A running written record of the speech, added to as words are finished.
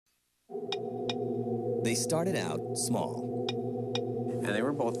They started out small. And they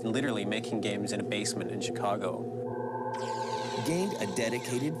were both literally making games in a basement in Chicago. Gained a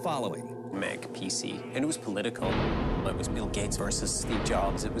dedicated following. Mac PC. And it was political. It was Bill Gates versus Steve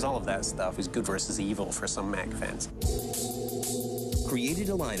Jobs. It was all of that stuff. It was good versus evil for some Mac fans. Created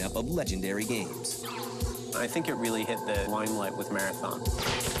a lineup of legendary games. I think it really hit the limelight with Marathon.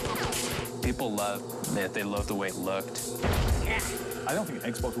 People loved it. They loved the way it looked. I don't think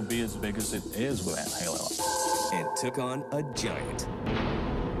Xbox will be as big as it is without Halo. And took on a giant.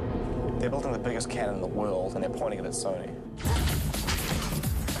 They're building the biggest cannon in the world, and they're pointing it at Sony.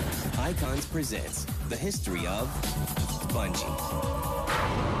 Icons presents the history of Bungie.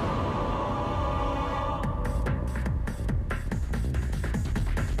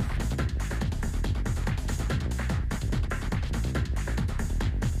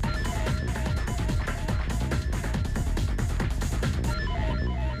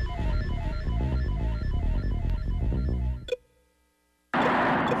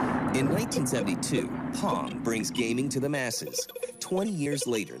 In 1972, Pong brings gaming to the masses. 20 years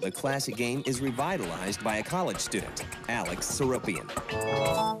later, the classic game is revitalized by a college student, Alex Seropian.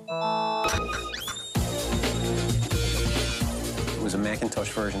 It was a Macintosh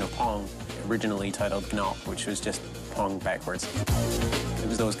version of Pong, originally titled Gnop, which was just Pong backwards. It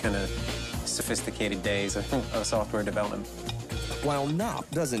was those kind of sophisticated days of software development. While Gnop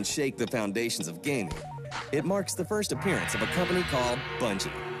doesn't shake the foundations of gaming, it marks the first appearance of a company called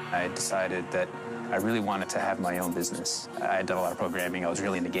Bungie. I decided that I really wanted to have my own business. I had done a lot of programming. I was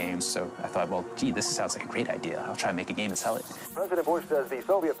really into games, so I thought, well, gee, this sounds like a great idea. I'll try to make a game and sell it. President Bush says the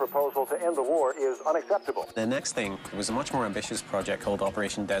Soviet proposal to end the war is unacceptable. The next thing was a much more ambitious project called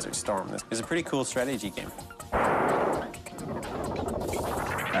Operation Desert Storm. It was a pretty cool strategy game.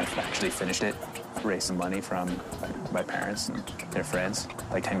 I've actually finished it, raised some money from my parents and their friends,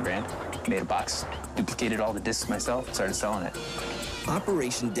 like 10 grand. Made a box, duplicated all the discs myself, started selling it.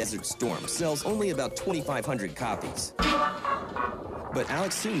 Operation Desert Storm sells only about 2,500 copies. But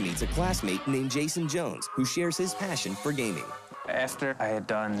Alex soon meets a classmate named Jason Jones, who shares his passion for gaming. After I had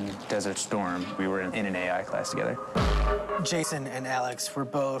done Desert Storm, we were in an AI class together. Jason and Alex were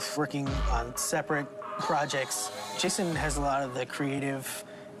both working on separate projects. Jason has a lot of the creative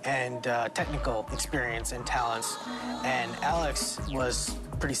and technical experience and talents, and Alex was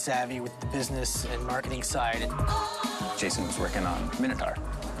pretty savvy with the business and marketing side. Jason was working on Minotaur.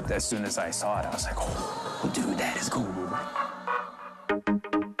 As soon as I saw it, I was like, oh, dude, that is cool.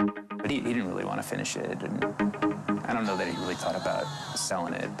 But he didn't really want to finish it, and I don't know that he really thought about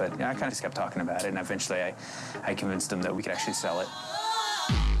selling it, but I kind of just kept talking about it, and eventually I convinced him that we could actually sell it.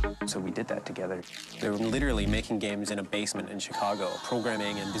 So we did that together. They were literally making games in a basement in Chicago,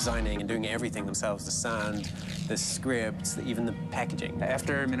 programming and designing and doing everything themselves, the sound, the scripts, even the packaging.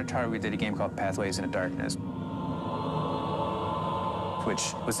 After Minotaur, we did a game called Pathways into Darkness,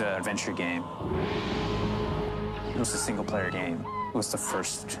 which was an adventure game. It was a single-player game. It was the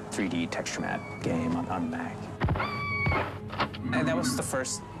first 3D texture map game on Mac. And that was the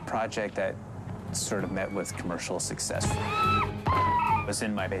first project that sort of met with commercial success. I was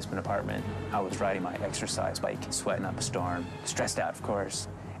in my basement apartment. I was riding my exercise bike, sweating up a storm, stressed out, of course,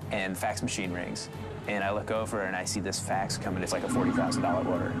 and the fax machine rings. And I look over and I see this fax coming. It's like a $40,000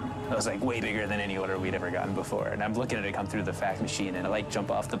 order. It was like way bigger than any order we'd ever gotten before. And I'm looking at it come through the fax machine, and I like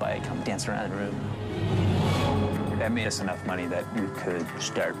jump off the bike, I'm dancing around the room. That made us enough money that we could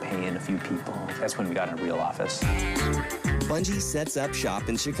start paying a few people. That's when we got a real office. Bungie sets up shop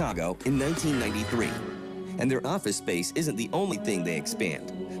in Chicago in 1993. And their office space isn't the only thing they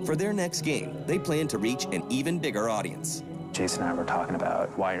expand. For their next game, they plan to reach an even bigger audience. Jason and I were talking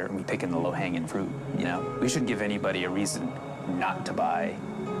about, why aren't we picking the low-hanging fruit, you know? We should give anybody a reason not to buy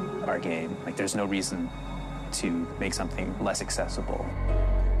our game. Like, there's no reason to make something less accessible.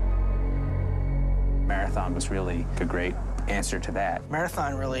 Marathon was really a great answer to that.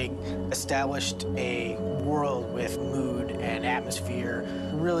 Marathon really established a world with mood and atmosphere.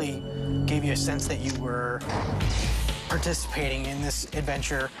 Really gave you a sense that you were participating in this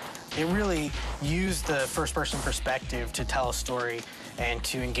adventure. It really used the first-person perspective to tell a story and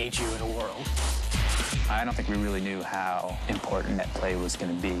to engage you in a world. I don't think we really knew how important that play was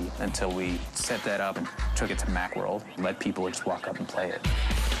going to be until we set that up and took it to Macworld, let people just walk up and play it.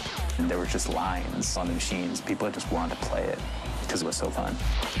 And there were just lines on the machines. People just wanted to play it because it was so fun.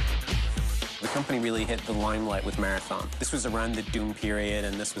 The company really hit the limelight with Marathon. This was around the Doom period,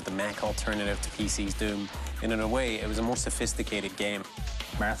 and this was the Mac alternative to PC's Doom. And in a way, it was a more sophisticated game.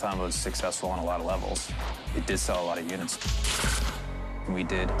 Marathon was successful on a lot of levels. It did sell a lot of units. We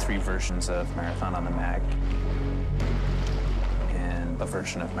did 3 versions of Marathon on the Mac. And a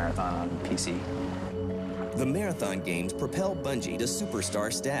version of Marathon on PC. The Marathon games propel Bungie to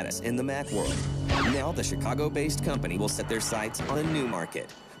superstar status in the Mac world. Now the Chicago-based company will set their sights on a new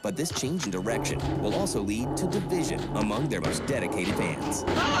market. But this change in direction will also lead to division among their most dedicated fans.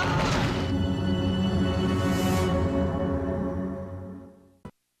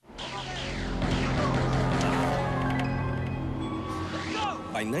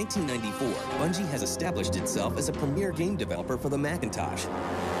 By 1994, Bungie has established itself as a premier game developer for the Macintosh.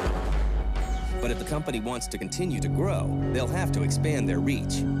 But if the company wants to continue to grow, they'll have to expand their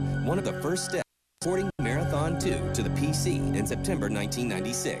reach. One of the first steps was porting Marathon 2 to the PC in September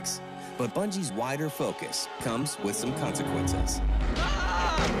 1996. But Bungie's wider focus comes with some consequences.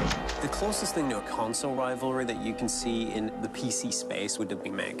 The closest thing to a console rivalry that you can see in the PC space would be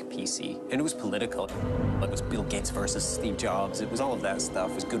Mac PC. And it was political. It was Bill Gates versus Steve Jobs. It was all of that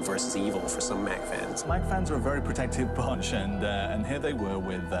stuff. It was good versus evil for some Mac fans. Mac fans are a very protective bunch, and here they were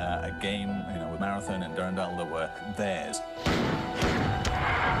with a game, with Marathon and Durandal that were theirs.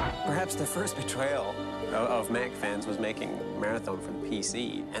 Perhaps the first betrayal of Mac fans was making Marathon for the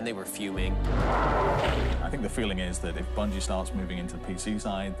PC, and they were fuming. I think the feeling is that if Bungie starts moving into the PC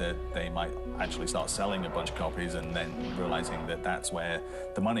side, that they might actually start selling a bunch of copies and then realizing that that's where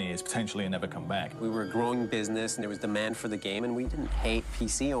the money is potentially and never come back. We were a growing business, and there was demand for the game, and we didn't hate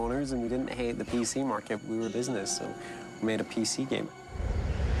PC owners, and we didn't hate the PC market. We were a business, so we made a PC game.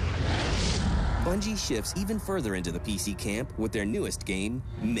 Bungie shifts even further into the PC camp with their newest game,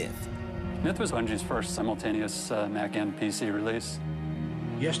 Myth. Myth was Bungie's first simultaneous Mac and PC release.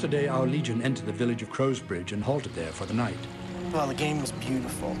 Yesterday, our Legion entered the village of Crowsbridge and halted there for the night. Well, the game was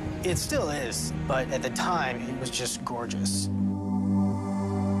beautiful. It still is, but at the time, it was just gorgeous.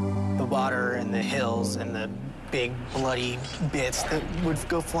 The water and the hills and the big bloody bits that would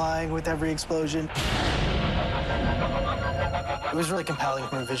go flying with every explosion. It was really compelling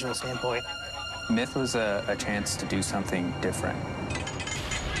from a visual standpoint. Myth was a chance to do something different.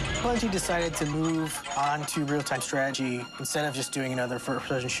 Bungie decided to move on to real-time strategy instead of just doing another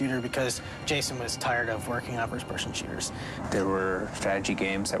first-person shooter because Jason was tired of working on first-person shooters. There were strategy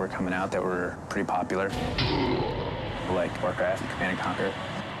games that were coming out that were pretty popular, like Warcraft and Command & Conquer.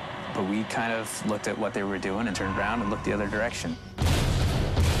 But we kind of looked at what they were doing and turned around and looked the other direction.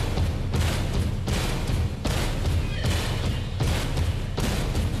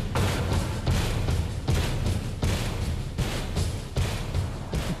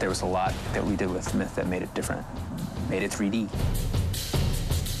 There was a lot that we did with Myth that made it different, made it 3D.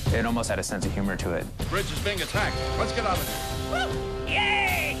 It almost had a sense of humor to it. Bridge is being attacked. Let's get out of here. Woo!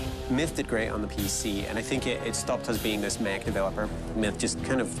 Yay! Myth did great on the PC, and I think it stopped us being this Mac developer. Myth just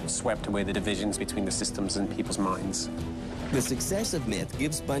kind of swept away the divisions between the systems and people's minds. The success of Myth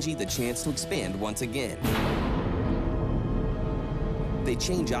gives Bungie the chance to expand once again. They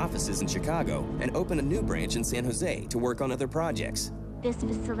change offices in Chicago and open a new branch in San Jose to work on other projects. This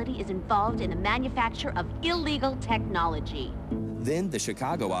facility is involved in the manufacture of illegal technology. Then the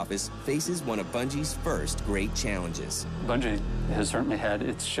Chicago office faces one of Bungie's first great challenges. Bungie has certainly had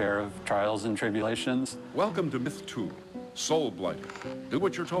its share of trials and tribulations. Welcome to Myth 2, Soul Blighter. Do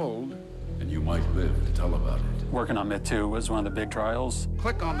what you're told, and you might live to tell about it. Working on Myth 2 was one of the big trials.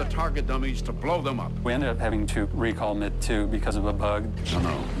 Click on the target dummies to blow them up. We ended up having to recall Myth 2 because of a bug.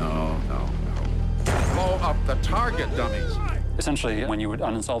 No. Blow up the target dummies. Essentially, when you would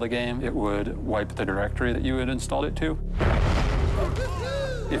uninstall the game, it would wipe the directory that you had installed it to.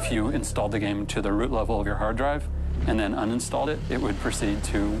 If you installed the game to the root level of your hard drive and then uninstalled it, it would proceed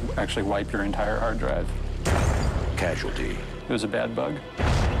to actually wipe your entire hard drive. Casualty. It was a bad bug.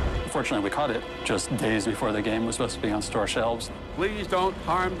 Fortunately, we caught it just days before the game was supposed to be on store shelves. Please don't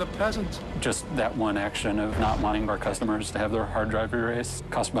harm the peasants. Just that one action of not wanting our customers to have their hard drive erased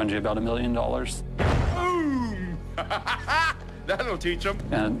cost Bungie about $1 million. Boom! That'll teach them.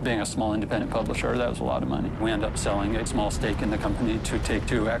 And being a small independent publisher, that was a lot of money. We ended up selling a small stake in the company to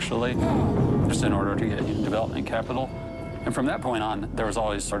Take-Two, actually, just in order to get development capital. And from that point on, there was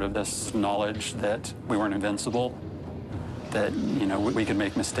always sort of this knowledge that we weren't invincible, that, we could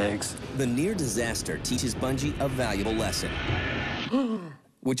make mistakes. The near disaster teaches Bungie a valuable lesson,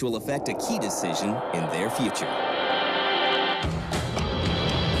 which will affect a key decision in their future.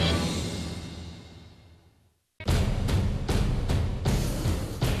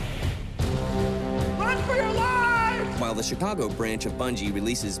 While the Chicago branch of Bungie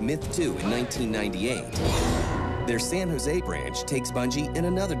releases Myth 2 in 1998, their San Jose branch takes Bungie in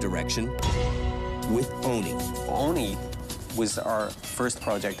another direction with Oni. Oni was our first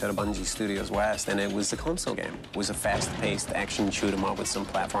project out of Bungie Studios West, and it was a console game. It was a fast-paced action shoot 'em up with some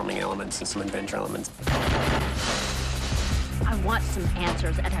platforming elements and some adventure elements. I want some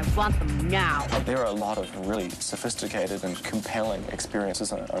answers, and I want them now. There are a lot of really sophisticated and compelling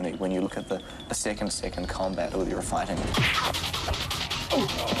experiences only when you look at the second combat that you're fighting.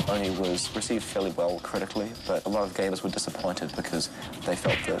 Oni was received fairly well critically, but a lot of gamers were disappointed because they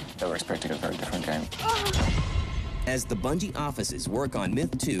felt that they were expecting a very different game. As the Bungie offices work on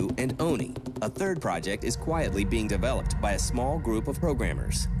Myth 2 and Oni, a third project is quietly being developed by a small group of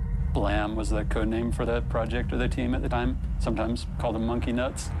programmers. Blam was the code name for that project or the team at the time. Sometimes called them Monkey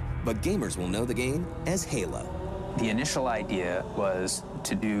Nuts. But gamers will know the game as Halo. The initial idea was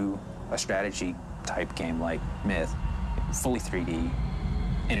to do a strategy type game like Myth, fully 3D,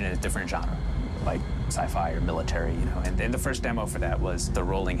 in a different genre, like sci-fi or military, you know. And the first demo for that was the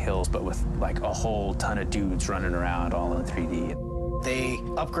rolling hills, but with like a whole ton of dudes running around all in 3D. They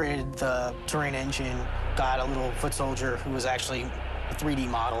upgraded the terrain engine, got a little foot soldier who was actually a 3D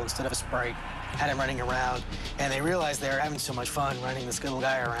model instead of a sprite, had him running around, and they realized they were having so much fun running this little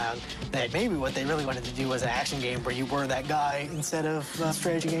guy around that maybe what they really wanted to do was an action game where you were that guy instead of a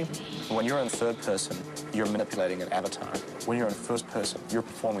strategy game. When you're in third person, you're manipulating an avatar. When you're in first person, you're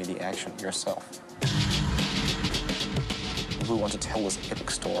performing the action yourself. We want to tell this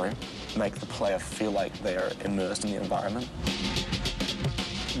epic story, make the player feel like they are immersed in the environment.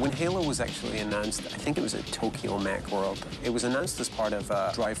 When Halo was actually announced, I think it was at Tokyo Mac World, it was announced as part of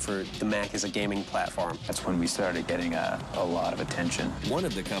a drive for the Mac as a gaming platform. That's when we started getting a lot of attention. One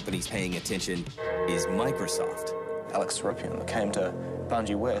of the companies paying attention is Microsoft. Alex Soropian came to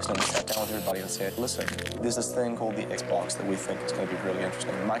Bungie West and sat down with everybody and said, listen, there's this thing called the Xbox that we think is going to be really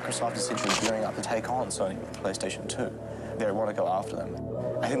interesting. Microsoft is essentially gearing up to take on Sony with the PlayStation 2. They want to go after them.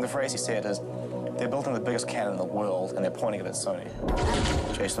 I think the phrase he said is, they're building the biggest cannon in the world and they're pointing it at Sony.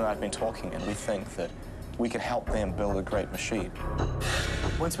 Jason and I have been talking and we think that we can help them build a great machine.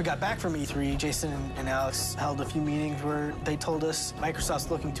 Once we got back from E3, Jason and Alex held a few meetings where they told us Microsoft's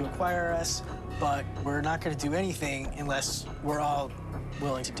looking to acquire us, but we're not going to do anything unless we're all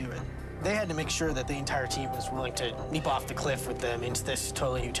willing to do it. They had to make sure that the entire team was willing to leap off the cliff with them into this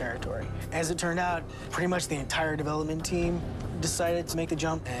totally new territory. As it turned out, pretty much the entire development team decided to make the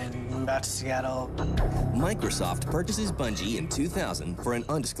jump and move out to Seattle. Microsoft purchases Bungie in 2000 for an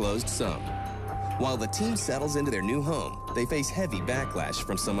undisclosed sum. While the team settles into their new home, they face heavy backlash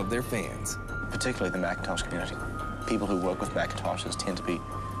from some of their fans. Particularly the Macintosh community. People who work with Macintoshes tend to be,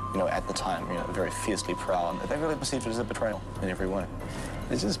 at the time, very fiercely proud. They really perceived it as a betrayal in every way.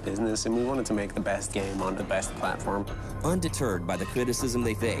 It's just business, and we wanted to make the best game on the best platform. Undeterred by the criticism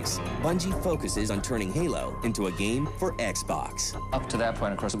they face, Bungie focuses on turning Halo into a game for Xbox. Up to that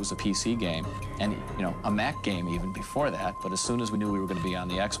point, of course, it was a PC game, and, a Mac game even before that. But as soon as we knew we were going to be on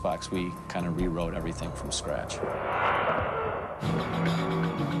the Xbox, we kind of rewrote everything from scratch.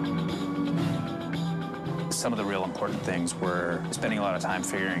 Some of the real important things were spending a lot of time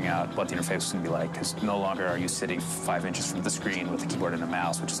figuring out what the interface was going to be like, because no longer are you sitting 5 inches from the screen with a keyboard and a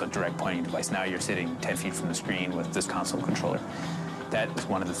mouse, which is a direct pointing device. Now you're sitting 10 feet from the screen with this console controller. That is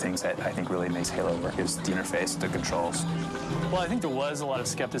one of the things that I think really makes Halo work, is the interface, the controls. Well, I think there was a lot of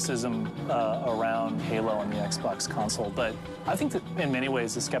skepticism around Halo on the Xbox console, but I think that in many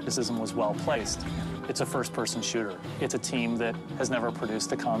ways the skepticism was well placed. It's a first-person shooter. It's a team that has never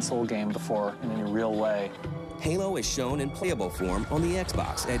produced a console game before in any real way. Halo is shown in playable form on the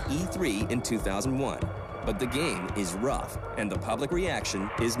Xbox at E3 in 2001, but the game is rough and the public reaction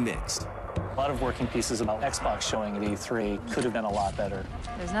is mixed. A lot of working pieces about Xbox showing at E3 could have been a lot better.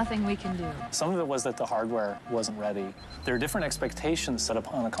 There's nothing we can do. Some of it was that the hardware wasn't ready. There are different expectations set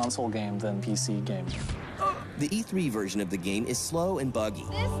up on a console game than PC game. The E3 version of the game is slow and buggy.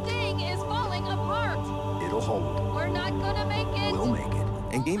 This thing is falling apart. It'll hold. We're not gonna make it. We'll make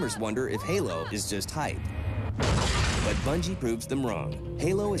it. And gamers wonder if Halo is just hype. But Bungie proves them wrong.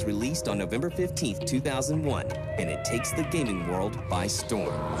 Halo is released on November 15th, 2001, and it takes the gaming world by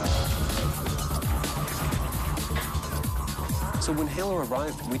storm. So when Halo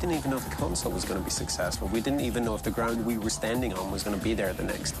arrived, we didn't even know if the console was going to be successful. We didn't even know if the ground we were standing on was going to be there the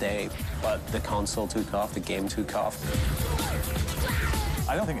next day. But the console took off, the game took off.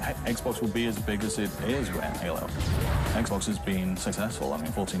 I don't think Xbox will be as big as it is when Halo. Xbox has been successful.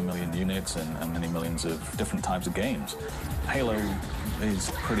 14 million units and many millions of different types of games. Halo is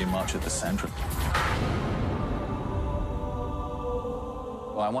pretty much at the center.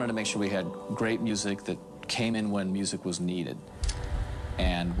 Well, I wanted to make sure we had great music that came in when music was needed.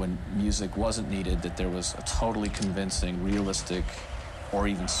 And when music wasn't needed, that there was a totally convincing, realistic, or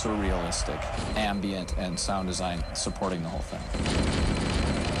even surrealistic ambient and sound design supporting the whole thing.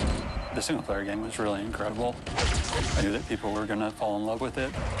 The single-player game was really incredible. I knew that people were going to fall in love with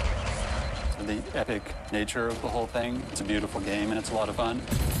it. The epic nature of the whole thing. It's a beautiful game and it's a lot of fun.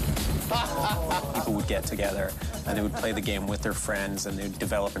 People would get together and they would play the game with their friends and they would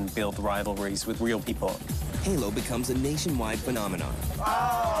develop and build rivalries with real people. Halo becomes a nationwide phenomenon.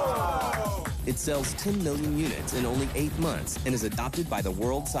 It sells 10 million units in only 8 months and is adopted by the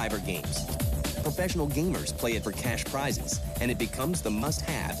World Cyber Games. Professional gamers play it for cash prizes, and it becomes the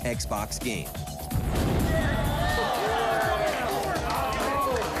must-have Xbox game.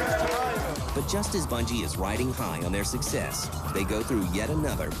 But just as Bungie is riding high on their success, they go through yet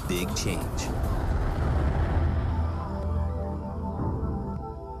another big change.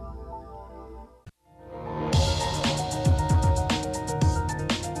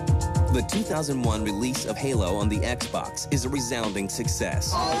 The 2001 release of Halo on the Xbox is a resounding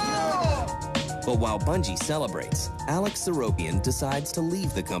success. But while Bungie celebrates, Alex Seropian decides to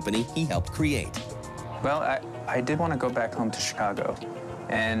leave the company he helped create. Well, I did want to go back home to Chicago,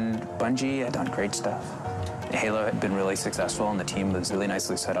 and Bungie had done great stuff. Halo had been really successful, and the team was really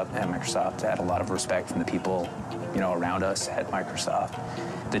nicely set up at Microsoft. I had a lot of respect from the people, around us at Microsoft.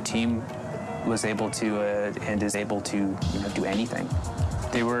 The team was able to and is able to, do anything.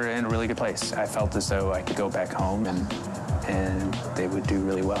 They were in a really good place. I felt as though I could go back home and they would do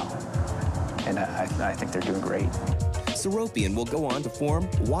really well. And I think they're doing great. Seropian will go on to form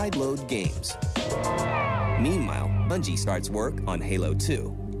Wide Load Games. Meanwhile, Bungie starts work on Halo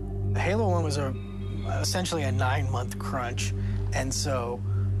 2. Halo 1 was essentially a 9-month crunch, and so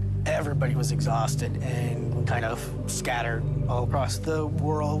everybody was exhausted and kind of scattered all across the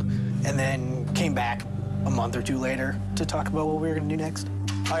world, and then came back a month or two later to talk about what we were going to do next.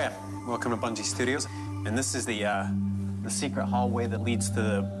 Oh yeah, welcome to Bungie Studios. And this is the secret hallway that leads to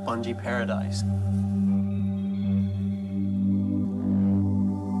the Bungie Paradise.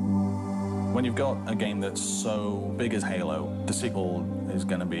 When you've got a game that's so big as Halo, the sequel is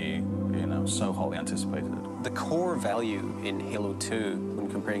going to be, so hotly anticipated. The core value in Halo 2, when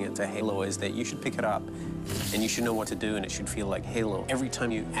comparing it to Halo, is that you should pick it up and you should know what to do and it should feel like Halo. Every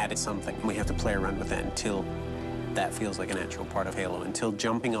time you added something, we have to play around with it until that feels like a natural part of Halo, until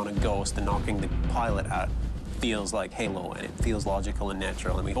jumping on a ghost and knocking the pilot out feels like Halo and it feels logical and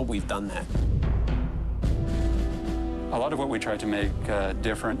natural, and we hope we've done that. A lot of what we tried to make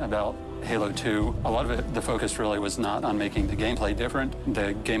different about Halo 2, a lot of it, the focus really was not on making the gameplay different.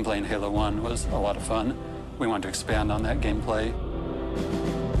 The gameplay in Halo 1 was a lot of fun. We wanted to expand on that gameplay.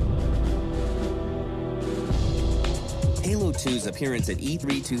 Halo 2's appearance at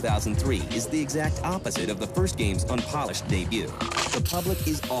E3 2003 is the exact opposite of the first game's unpolished debut. The public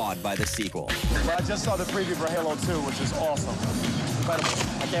is awed by the sequel. Well, I just saw the preview for Halo 2, which is awesome. Incredible.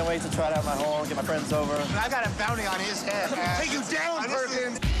 I can't wait to try it out at my home, get my friends over. I got a bounty on his head. Take you down,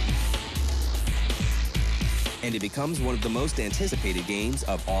 Perkins! And it becomes one of the most anticipated games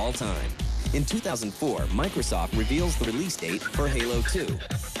of all time. In 2004, Microsoft reveals the release date for Halo 2.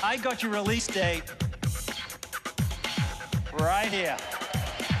 I got your release date right here,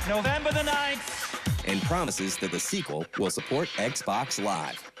 November the 9th. And promises that the sequel will support Xbox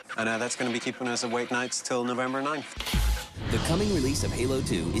Live. And that's going to be keeping us awake nights till November 9th. The coming release of Halo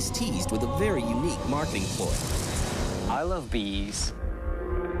 2 is teased with a very unique marketing ploy. I Love Bees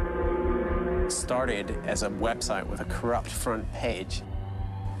started as a website with a corrupt front page,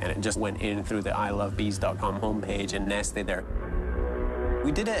 and it just went in through the ilovebees.com homepage and nested there.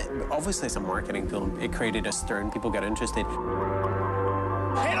 We did it, obviously, as a marketing tool. It created a stir and people got interested.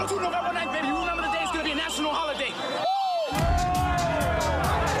 Halo 2, November 9th, baby. You remember the day it's going to be a national holiday.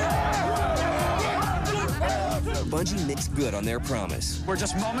 Bungie makes good on their promise. We're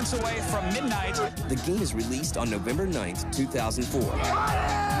just moments away from midnight. The game is released on November 9th, 2004.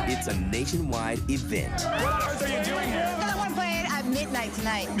 It's a nationwide event. What on earth are you doing here? I want to play it at midnight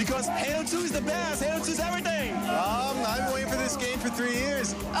tonight. Because Halo 2 is the best. Halo 2 is everything. I've been waiting for this game for 3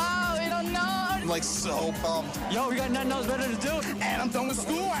 years. Oh, we don't know. I'm like so pumped. Yo, we got nothing else better to do. And I'm done with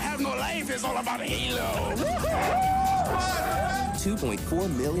school. I have no life. It's all about Halo.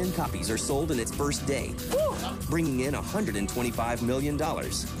 2.4 million copies are sold in its first day, bringing in $125 million.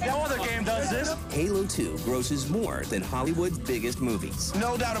 No other game does this. Halo 2 grosses more than Hollywood's biggest movies.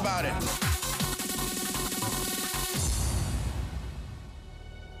 No doubt about it.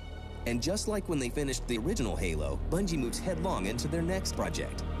 And just like when they finished the original Halo, Bungie moves headlong into their next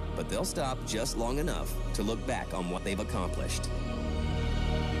project. But they'll stop just long enough to look back on what they've accomplished.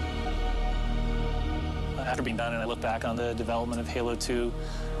 After being done, and I look back on the development of Halo 2,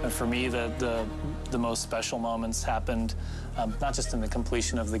 and for me, the most special moments happened not just in the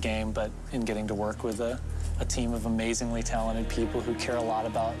completion of the game, but in getting to work with a team of amazingly talented people who care a lot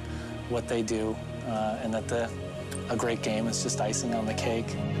about what they do, and that a great game is just icing on the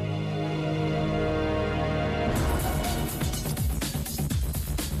cake.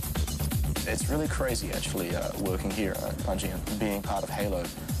 It's really crazy, actually, working here at Bungie and being part of Halo.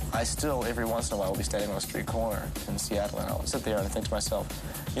 I still, every once in a while, will be standing on a street corner in Seattle, and I'll sit there and think to myself,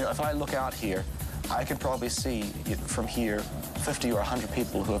 you know, if I look out here, I could probably see from here 50 or 100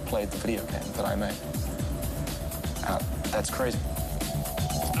 people who have played the video game that I made. That's crazy.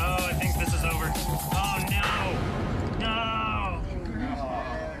 Oh, I think this is over. Oh, no! No!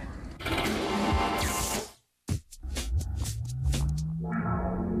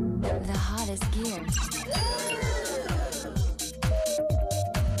 The hottest gear.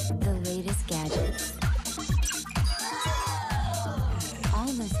 The latest gadgets. All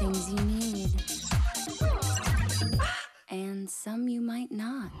the things you need. And some you might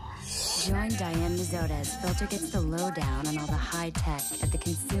not. Join Diane Mazzotta as Filter gets the lowdown on all the high tech at the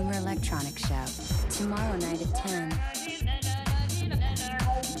Consumer Electronics Show. Tomorrow night at 10.